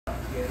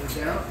Get it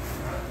down.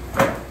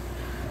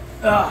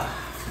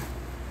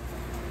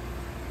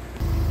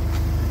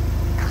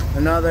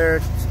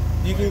 Another,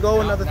 you can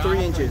go another 3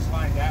 inches.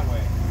 That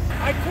way.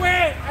 I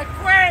quit! I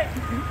quit!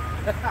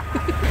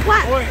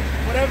 What? Boy,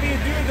 whatever you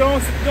do,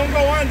 don't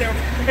go on there,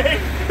 okay?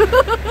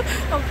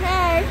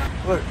 Okay.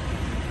 Look.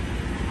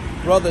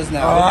 Brothers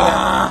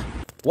now.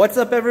 What's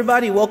up,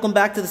 everybody? Welcome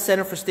back to the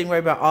Center for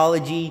Stingray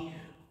Biology.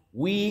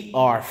 We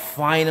are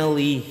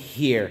finally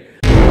here.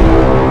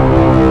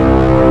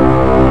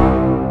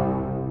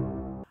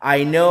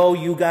 I know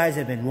you guys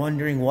have been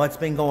wondering what's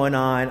been going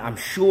on. I'm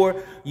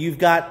sure you've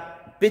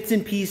got bits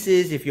and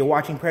pieces if you're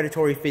watching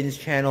Predatory Finn's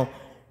channel,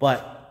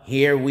 but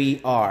here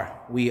we are.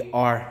 We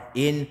are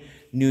in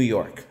New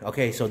York.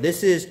 Okay, so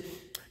this is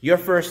your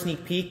first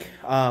sneak peek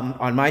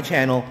on my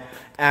channel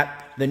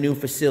at the new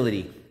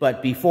facility.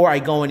 But before I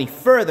go any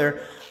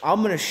further,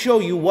 I'm gonna show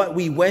you what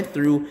we went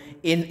through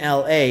in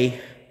LA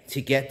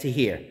to get to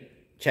here.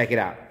 Check it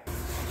out.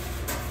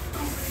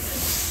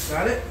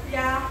 Got it?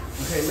 Yeah.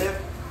 Okay,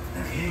 lift.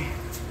 Okay.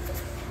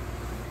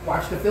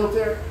 Watch the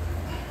filter.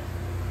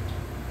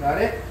 Got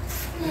it?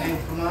 Okay,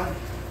 come on.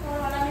 Hold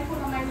on, let me put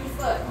on my new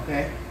foot.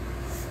 Okay.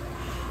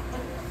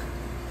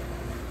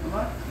 Come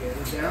on, get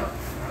it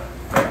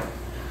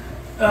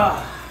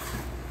down.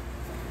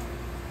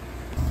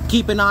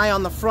 Keep an eye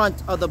on the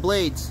front of the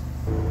blades.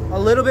 A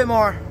little bit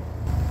more.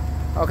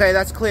 Okay,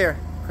 that's clear.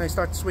 Okay,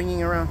 start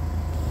swinging around.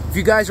 If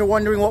you guys are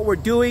wondering what we're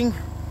doing,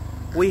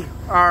 we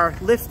are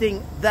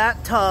lifting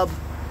that tub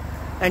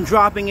and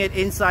dropping it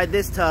inside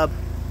this tub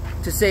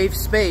to save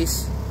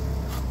space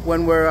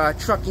when we're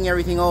trucking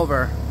everything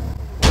over.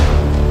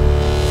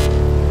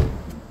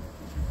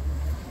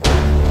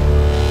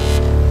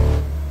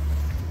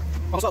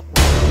 Also,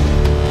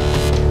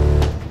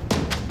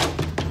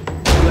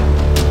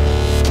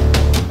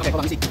 okay, hold on,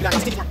 let me see. You got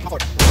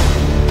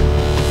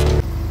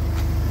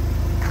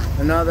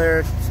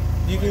another,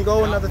 you can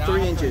go another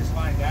 3 inches.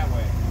 That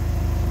way.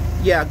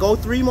 Yeah, go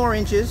 3 more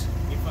inches.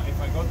 If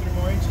I go 3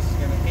 more inches, it's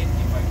gonna hit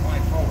if I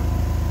climb forward.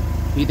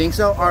 You think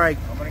so? All right.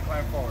 I'm gonna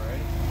climb forward,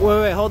 ready?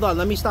 Wait, hold on.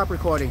 Let me stop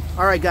recording.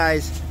 All right,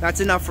 guys. That's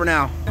enough for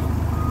now.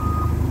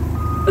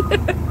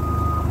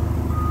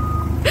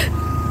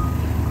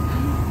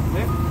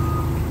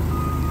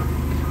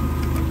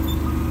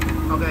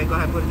 Okay, go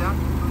ahead. Put it down.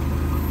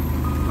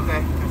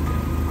 Okay.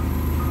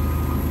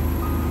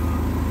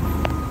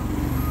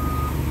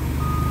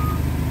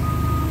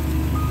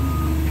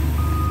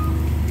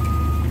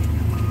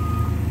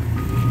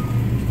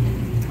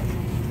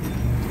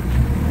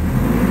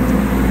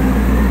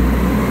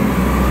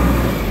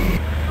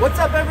 What's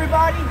up,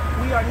 everybody?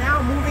 We are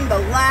now moving the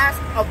last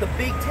of the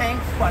big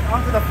tanks, but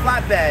onto the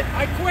flatbed.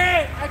 I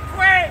quit! I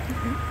quit!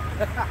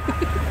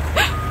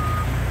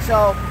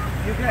 So,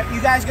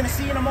 you guys gonna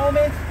see in a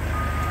moment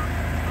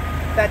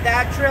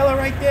that trailer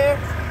right there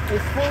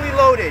is fully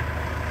loaded.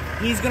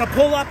 He's gonna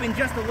pull up in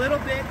just a little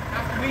bit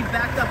after we've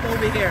backed up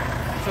over here.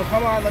 So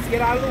come on, let's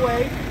get out of the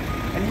way,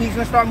 and he's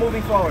gonna start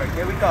moving forward.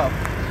 Here we go.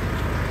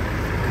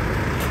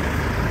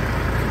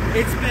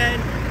 It's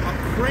been a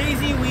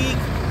crazy week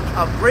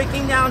of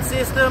breaking down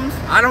systems.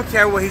 I don't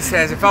care what he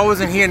says. If I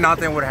wasn't here,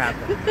 nothing would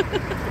happen.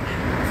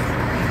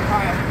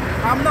 Alright,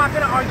 I'm not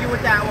gonna argue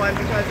with that one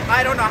because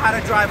I don't know how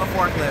to drive a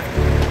forklift.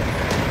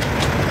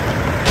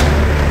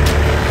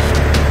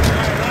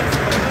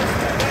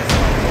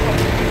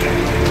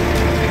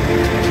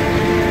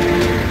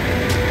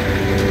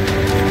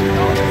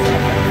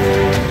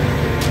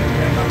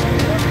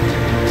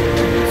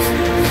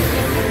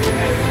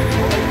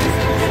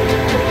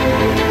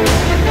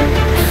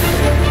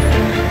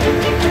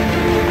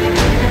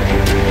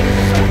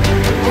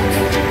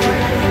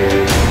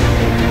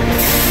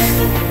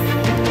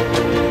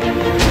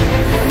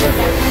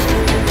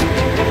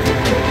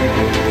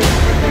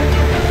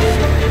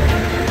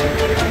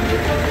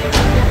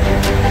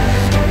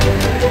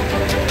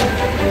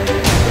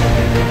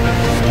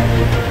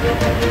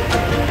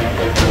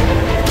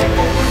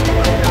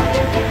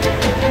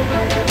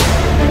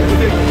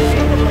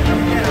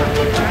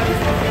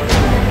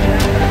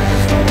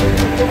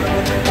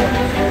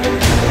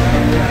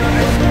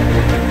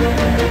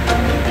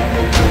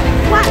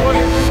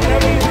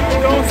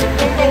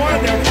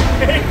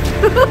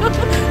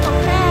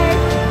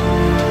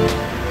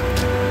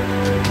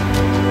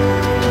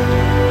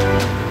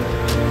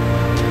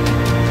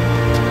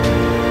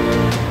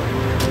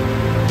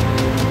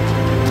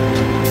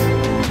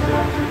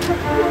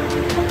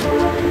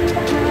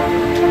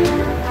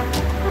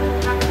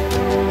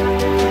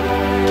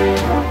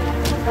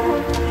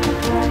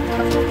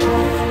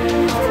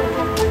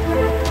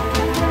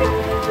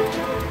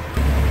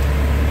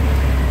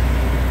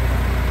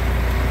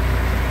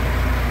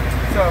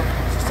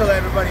 To let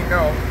everybody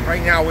know,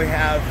 right now we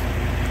have,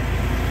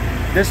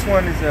 this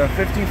one is a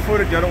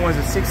 15-footer, the other one is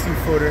a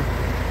 16-footer,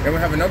 then we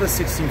have another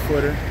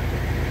 16-footer,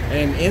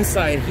 and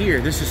inside here,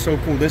 this is so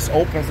cool, this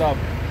opens up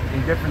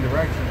in different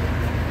directions.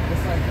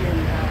 Inside here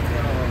we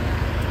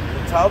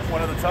have the tub,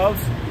 one of the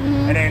tubs,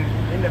 and then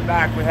in the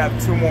back we have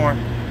 2 more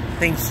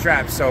things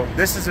strapped, so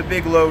this is a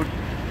big load.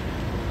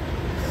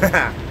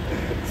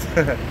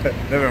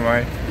 Never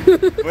mind.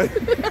 But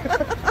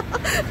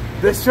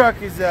this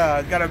truck is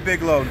got a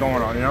big load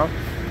going on, you know.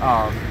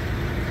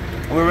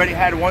 We already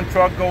had one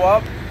truck go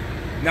up.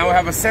 Now we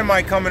have a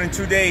semi coming in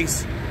 2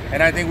 days,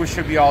 and I think we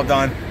should be all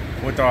done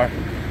with our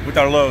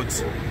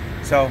loads.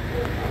 So,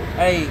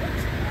 hey,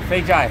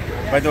 Frei Jai.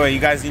 By the way, you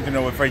guys need to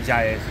know what Frei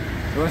Jai is.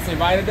 You want to say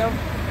bye to them?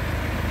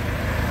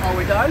 Are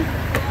we done?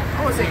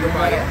 I want to say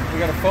goodbye. We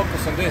gotta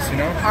focus on this, you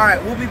know. All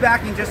right, we'll be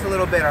back in just a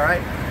little bit. All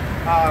right.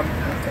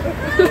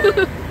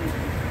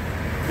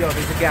 Yo,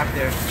 there's a gap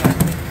there.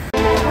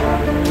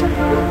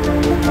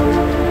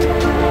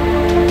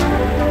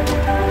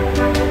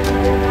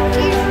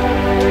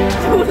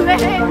 Too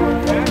late.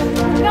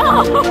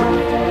 No.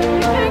 You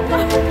can't go.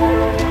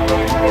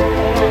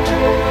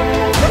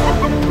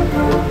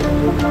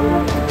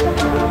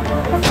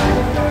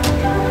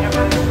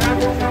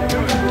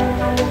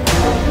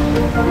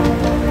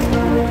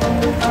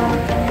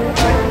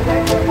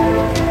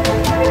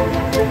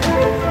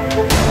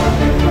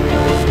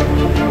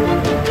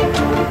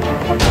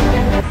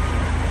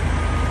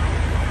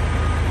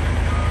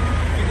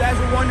 You guys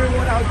were wondering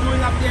what I was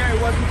doing up there.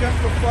 It wasn't just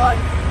for fun.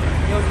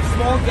 There was a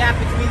small gap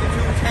between the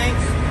two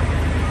tanks.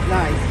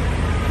 Nice.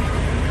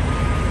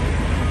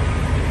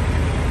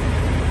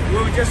 We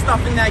were just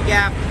stuffing that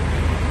gap.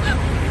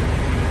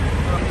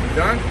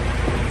 Done?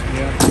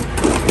 Yeah.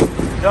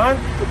 Done?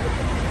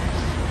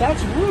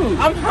 That's rude.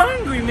 I'm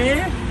hungry,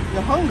 man.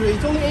 You're hungry?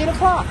 It's only 8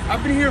 o'clock.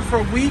 I've been here for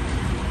a week.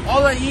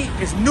 All I eat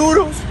is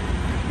noodles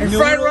and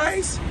fried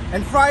rice.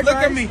 And fried rice.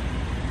 Look at me.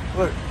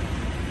 Look.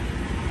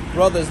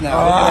 Brothers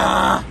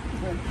now.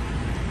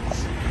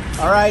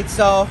 All right,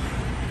 so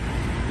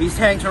these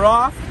tanks are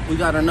off. We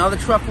got another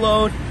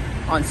truckload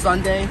on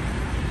Sunday,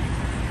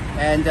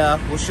 and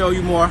we'll show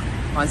you more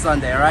on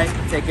Sunday. All right,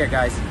 take care,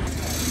 guys.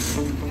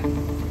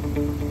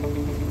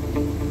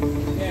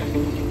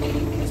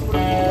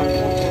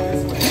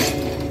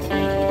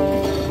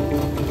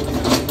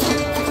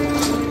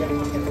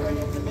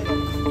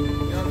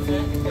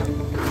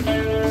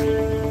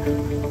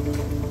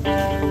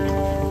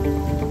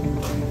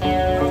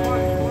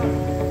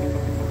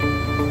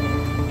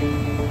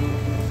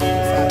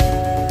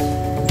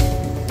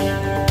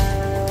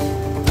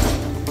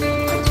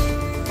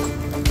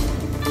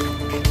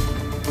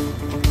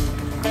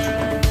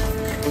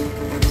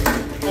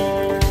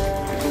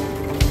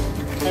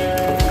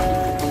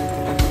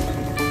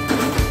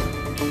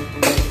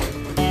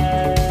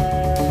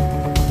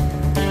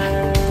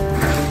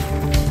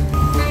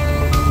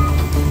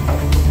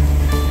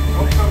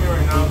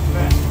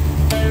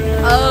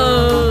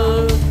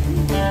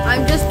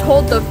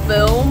 The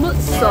film,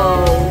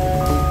 so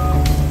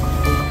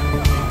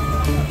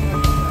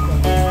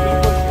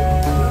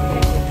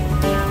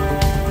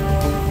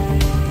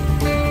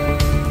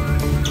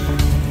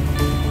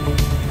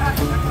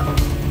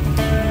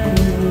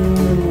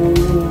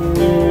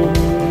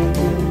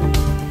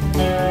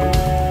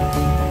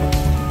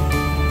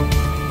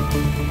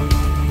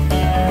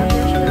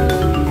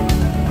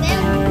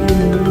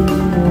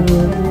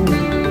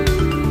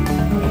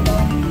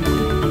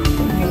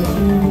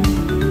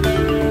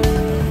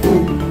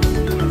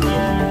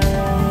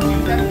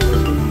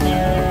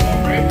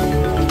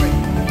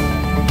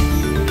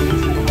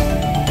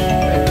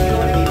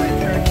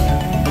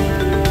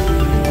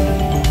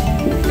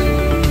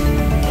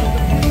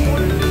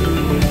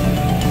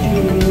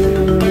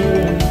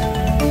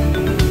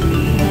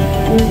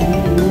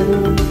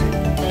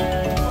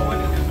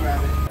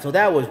So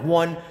that was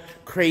one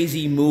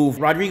crazy move.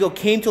 Rodrigo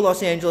came to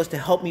Los Angeles to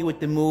help me with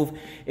the move.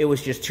 It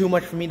was just too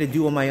much for me to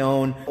do on my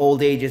own.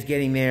 Old age is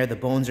getting there, the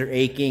bones are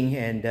aching,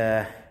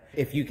 and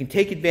if you can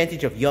take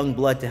advantage of young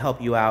blood to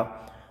help you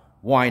out,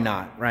 why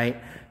not,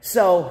 right?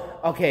 So,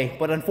 okay,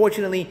 but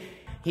unfortunately,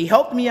 he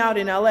helped me out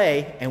in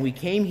LA, and we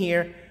came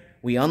here,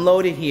 we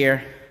unloaded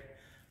here,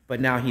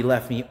 but now he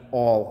left me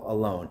all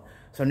alone.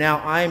 So now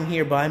I'm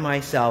here by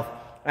myself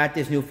at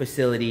this new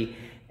facility,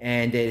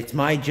 and it's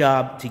my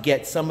job to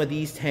get some of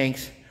these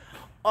tanks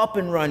up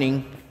and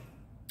running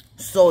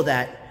so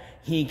that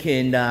he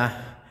can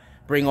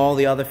bring all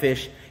the other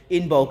fish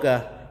in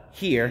Boca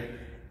here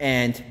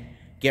and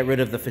get rid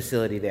of the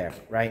facility there,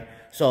 right?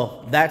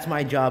 So that's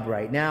my job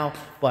right now,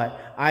 but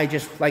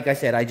like I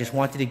said, I just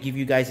wanted to give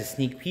you guys a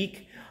sneak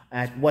peek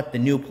at what the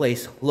new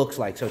place looks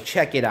like. So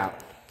check it out.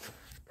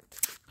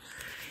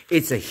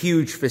 It's a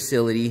huge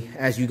facility.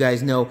 As you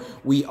guys know,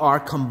 we are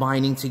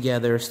combining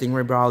together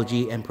Stingray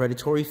Biology and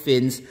Predatory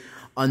fins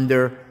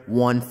under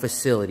one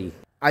facility.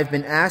 I've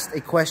been asked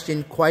a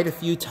question quite a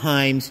few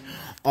times.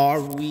 Are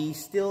we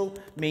still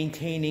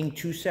maintaining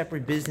two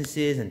separate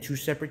businesses and two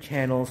separate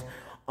channels?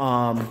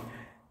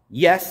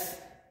 Yes.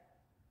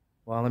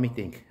 Well, let me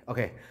think.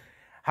 Okay,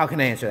 how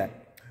can I answer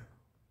that?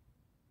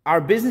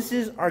 Our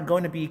businesses are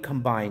going to be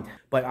combined,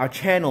 but our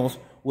channels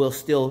will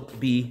still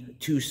be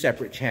two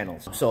separate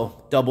channels.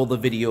 So double the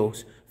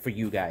videos for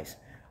you guys.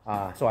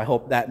 So I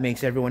hope that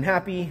makes everyone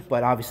happy,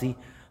 but obviously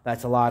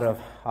that's a lot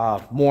of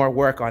more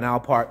work on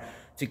our part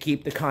to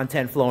keep the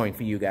content flowing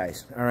for you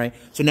guys. All right,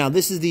 so now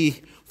this is the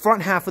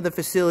front half of the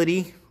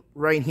facility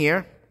right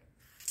here.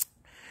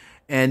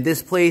 And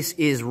this place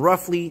is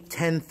roughly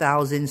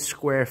 10,000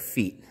 square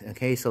feet.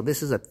 Okay, so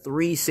this is a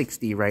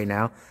 360 right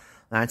now.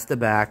 That's the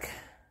back.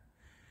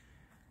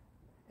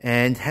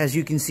 And as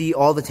you can see,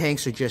 all the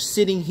tanks are just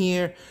sitting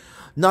here.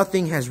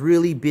 Nothing has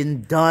really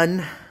been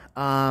done.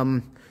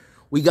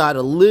 We got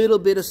a little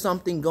bit of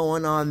something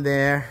going on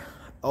there,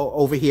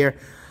 over here.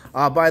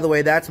 By the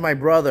way, that's my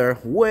brother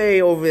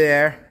way over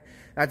there.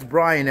 That's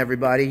Brian,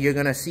 everybody. You're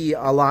going to see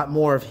a lot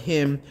more of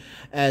him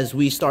as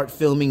we start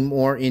filming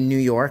more in New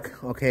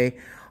York, okay?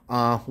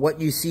 What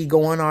you see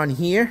going on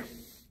here,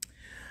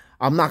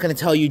 I'm not going to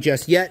tell you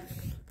just yet.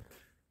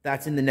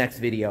 That's in the next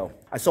video.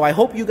 So I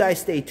hope you guys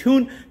stay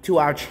tuned to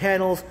our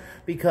channels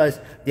because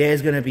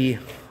there's going to be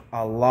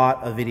a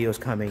lot of videos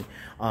coming.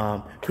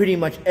 Pretty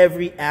much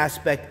every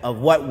aspect of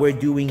what we're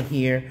doing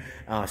here,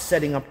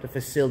 setting up the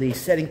facility,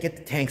 get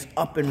the tanks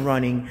up and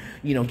running,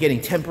 you know,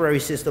 getting temporary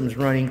systems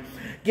running,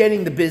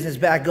 getting the business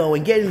back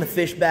going, getting the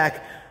fish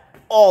back,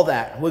 all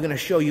that. We're going to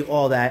show you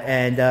all that,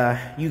 and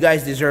you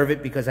guys deserve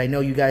it because I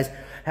know you guys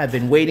have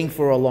been waiting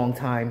for a long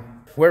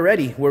time. We're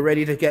ready. We're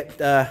ready to get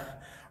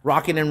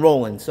rocking and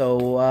rolling.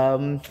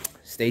 So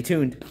stay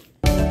tuned.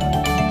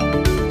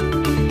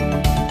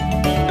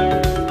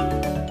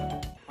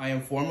 I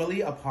am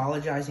formally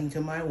apologizing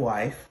to my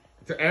wife.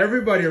 To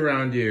everybody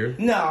around you.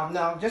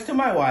 No, just to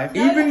my wife.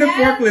 Even the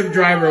forklift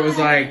driver was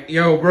like,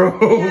 yo, bro,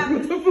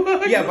 what the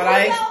fuck? Yeah, but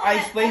I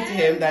explained to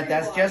him that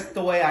that's just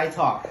the way I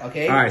talk,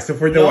 okay? All right, so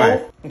for the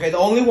wife. Okay, the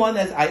only one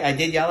that I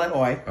did yell at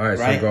Oi. All right,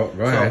 right? so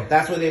go ahead. So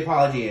that's where the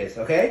apology is,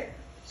 okay?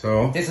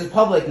 So? This is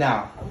public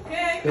now.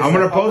 Okay. I'm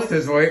going to post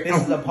this, Oi.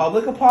 This is a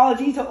public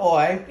apology to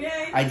Oi.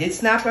 Okay. I did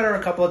snap at her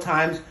a couple of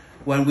times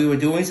when we were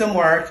doing some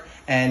work,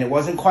 and it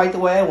wasn't quite the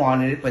way I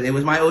wanted it, but it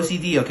was my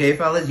OCD, okay,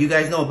 fellas? You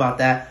guys know about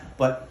that,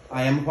 but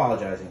I am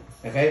apologizing,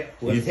 okay?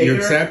 You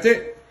accept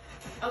it?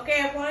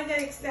 Okay,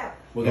 apologize, accept.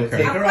 We're going to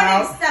take her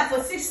out. Accept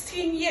for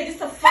 16 years. This is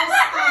the first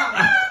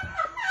time.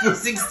 For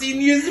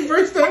 16 years the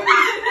first time?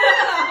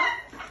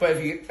 But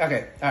if you,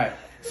 okay, all right.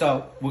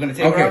 So we're gonna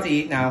take her out to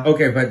eat now.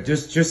 Okay, but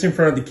just in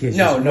front of the kids.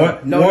 No, just no,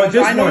 one, no, one,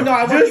 just I know, one. no,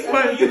 I just know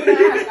what you're gonna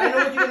ask. I know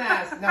what you're gonna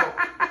ask. No.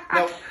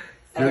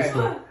 Just Okay.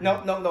 one.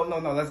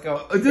 No, let's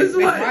go. This It's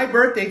my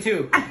birthday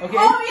too. Okay.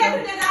 Oh, yeah,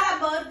 but it's not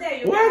a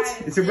birthday. What?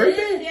 Guys. It's your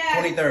birthday?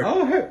 Yeah. 23rd.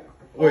 Oh, heck.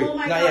 Wait. Oh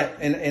my Not God.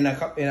 yet.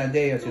 In a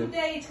day or two.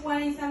 Today,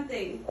 20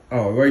 something.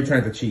 Oh, why are you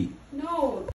trying to cheat? No.